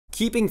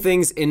Keeping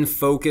things in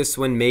focus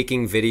when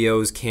making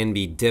videos can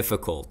be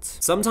difficult.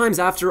 Sometimes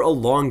after a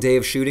long day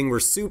of shooting, we're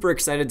super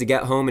excited to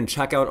get home and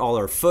check out all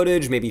our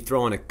footage, maybe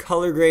throw on a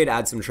color grade,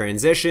 add some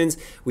transitions.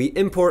 We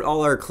import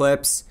all our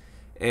clips,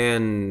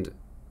 and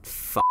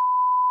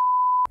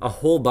a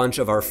whole bunch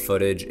of our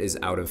footage is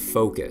out of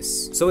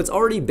focus. So it's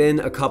already been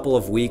a couple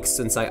of weeks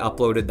since I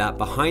uploaded that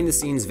behind the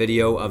scenes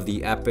video of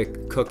the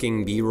epic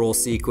cooking B-roll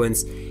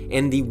sequence,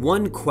 and the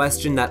one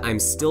question that I'm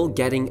still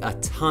getting a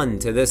ton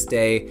to this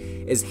day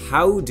is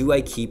how do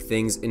I keep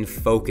things in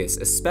focus,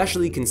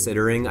 especially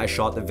considering I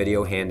shot the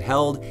video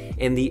handheld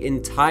and the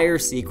entire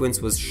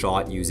sequence was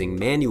shot using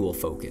manual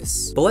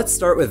focus. But let's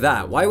start with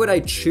that. Why would I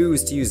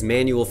choose to use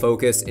manual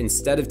focus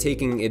instead of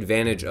taking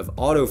advantage of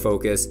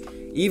autofocus?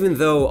 Even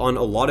though on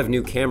a lot of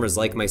new cameras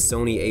like my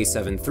Sony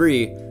a7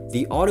 III,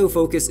 the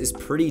autofocus is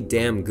pretty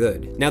damn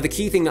good. Now the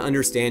key thing to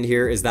understand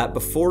here is that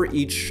before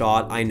each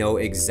shot, I know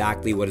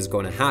exactly what is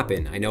going to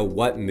happen. I know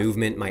what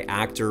movement my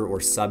actor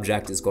or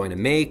subject is going to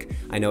make.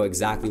 I know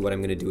exactly what I'm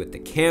going to do with the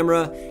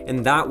camera,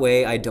 and that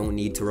way I don't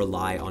need to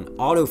rely on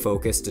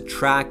autofocus to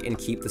track and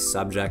keep the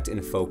subject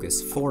in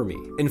focus for me.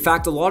 In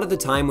fact, a lot of the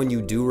time when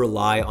you do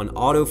rely on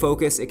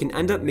autofocus, it can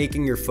end up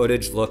making your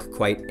footage look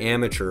quite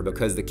amateur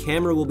because the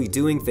camera will be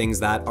doing things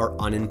that are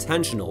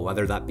unintentional,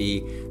 whether that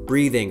be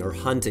breathing or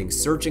hunting,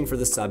 searching for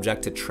the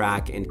subject to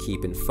track and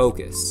keep in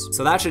focus.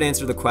 So that should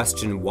answer the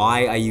question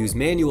why I use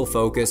manual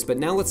focus, but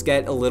now let's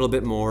get a little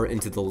bit more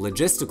into the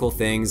logistical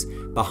things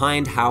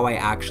behind how I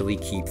actually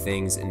keep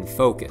things in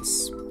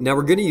focus. Now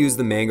we're gonna use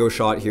the mango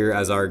shot here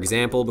as our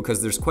example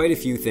because there's quite a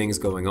few things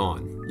going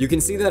on. You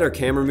can see that our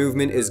camera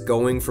movement is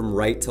going from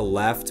right to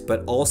left,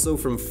 but also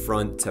from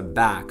front to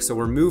back. So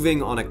we're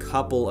moving on a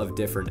couple of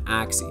different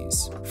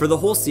axes. For the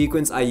whole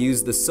sequence, I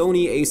used the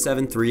Sony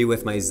a7 III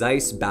with my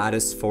Zeiss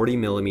Batis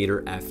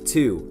 40mm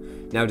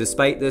f2. Now,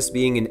 despite this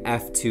being an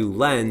f2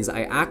 lens,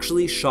 I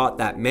actually shot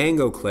that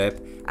mango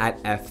clip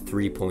at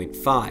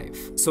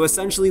f3.5. So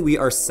essentially we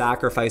are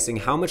sacrificing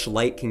how much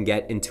light can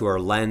get into our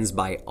lens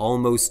by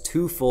almost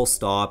 2 full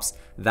stops.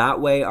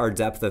 That way our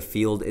depth of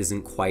field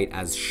isn't quite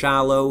as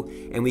shallow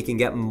and we can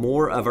get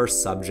more of our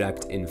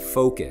subject in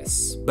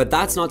focus. But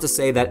that's not to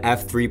say that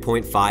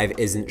f3.5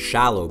 isn't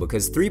shallow,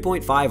 because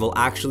 3.5 will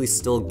actually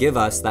still give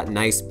us that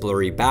nice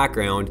blurry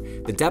background.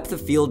 The depth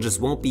of field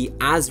just won't be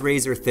as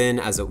razor thin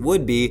as it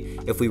would be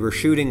if we were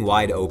shooting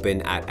wide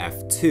open at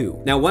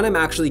f2. Now when I'm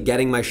actually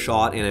getting my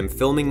shot and I'm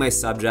filming my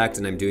subject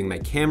and I'm doing my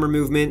camera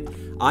movement,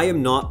 I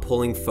am not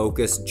pulling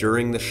focus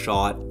during the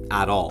shot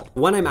at all.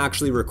 When I'm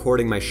actually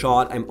recording my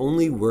shot, I'm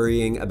only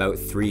worrying about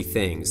 3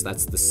 things.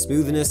 That's the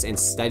smoothness and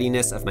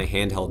steadiness of my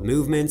handheld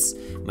movements,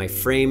 my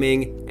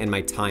framing, and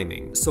my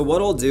timing. So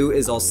what I'll do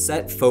is I'll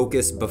set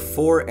focus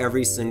before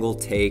every single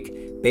take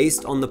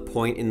based on the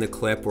point in the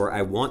clip where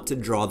I want to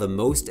draw the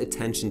most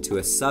attention to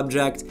a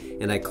subject,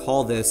 and I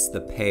call this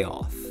the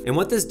payoff. And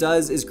what this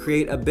does is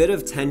create a bit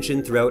of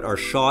tension throughout our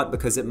shot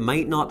because it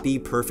might not be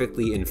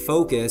perfectly in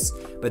focus,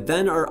 but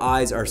then our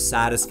eyes are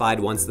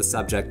satisfied once the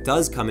subject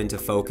does come into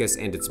focus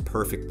and it's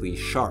perfectly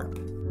sharp.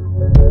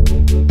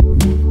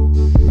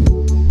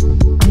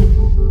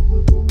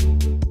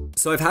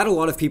 So I've had a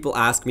lot of people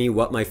ask me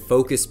what my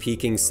focus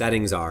peaking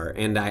settings are,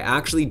 and I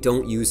actually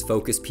don't use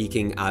focus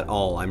peaking at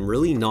all. I'm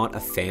really not a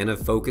fan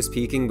of focus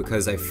peaking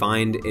because I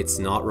find it's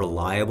not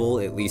reliable,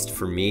 at least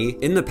for me.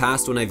 In the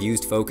past when I've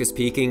used focus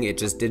peaking, it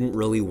just didn't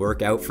really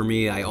work out for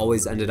me. I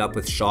always ended up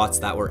with shots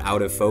that were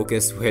out of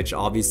focus, which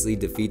obviously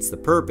defeats the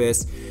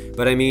purpose.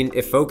 But I mean,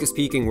 if focus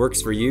peaking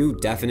works for you,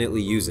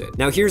 definitely use it.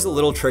 Now here's a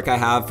little trick I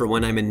have for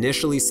when I'm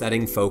initially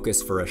setting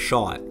focus for a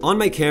shot. On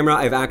my camera,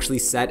 I've actually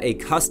set a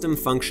custom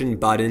function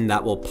button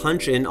that will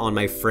punch in on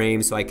my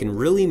frame so I can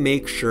really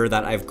make sure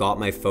that I've got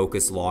my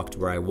focus locked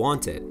where I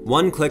want it.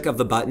 One click of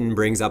the button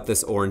brings up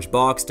this orange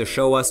box to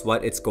show us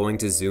what it's going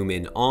to zoom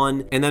in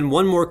on, and then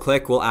one more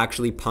click will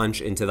actually punch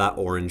into that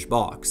orange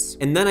box.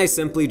 And then I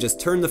simply just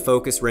turn the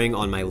focus ring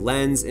on my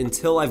lens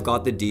until I've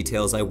got the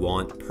details I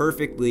want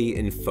perfectly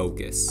in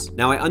focus.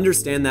 Now I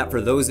understand that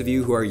for those of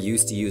you who are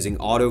used to using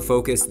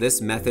autofocus,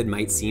 this method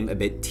might seem a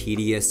bit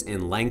tedious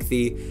and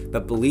lengthy,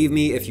 but believe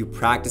me, if you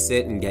practice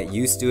it and get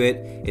used to it,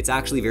 it's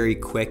actually very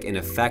quick and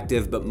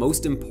effective, but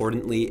most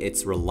importantly,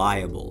 it's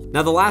reliable.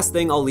 Now the last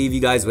thing I'll leave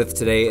you guys with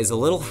today is a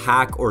little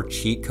hack or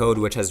cheat code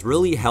which has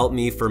really helped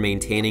me for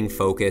maintaining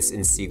focus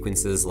in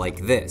sequences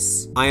like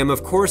this. I am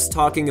of course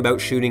talking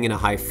about shooting in a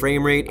high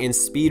frame rate and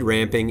speed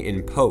ramping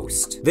in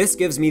post. This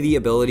gives me the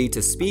ability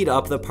to speed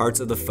up the parts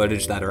of the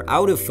footage that are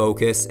out of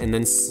focus and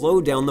then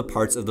slow down the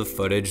parts of the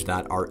footage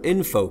that are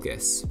in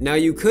focus. Now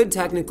you could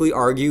technically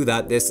argue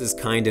that this is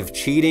kind of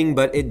cheating,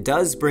 but it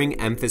does bring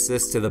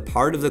emphasis to the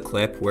part of the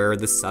clip where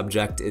the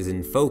subject is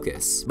in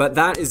focus. But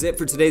that is it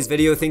for today's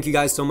video. Thank you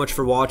guys so much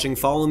for watching.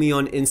 Follow me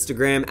on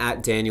Instagram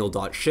at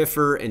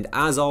daniel.schiffer, and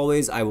as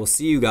always, I will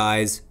see you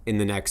guys in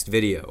the next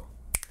video.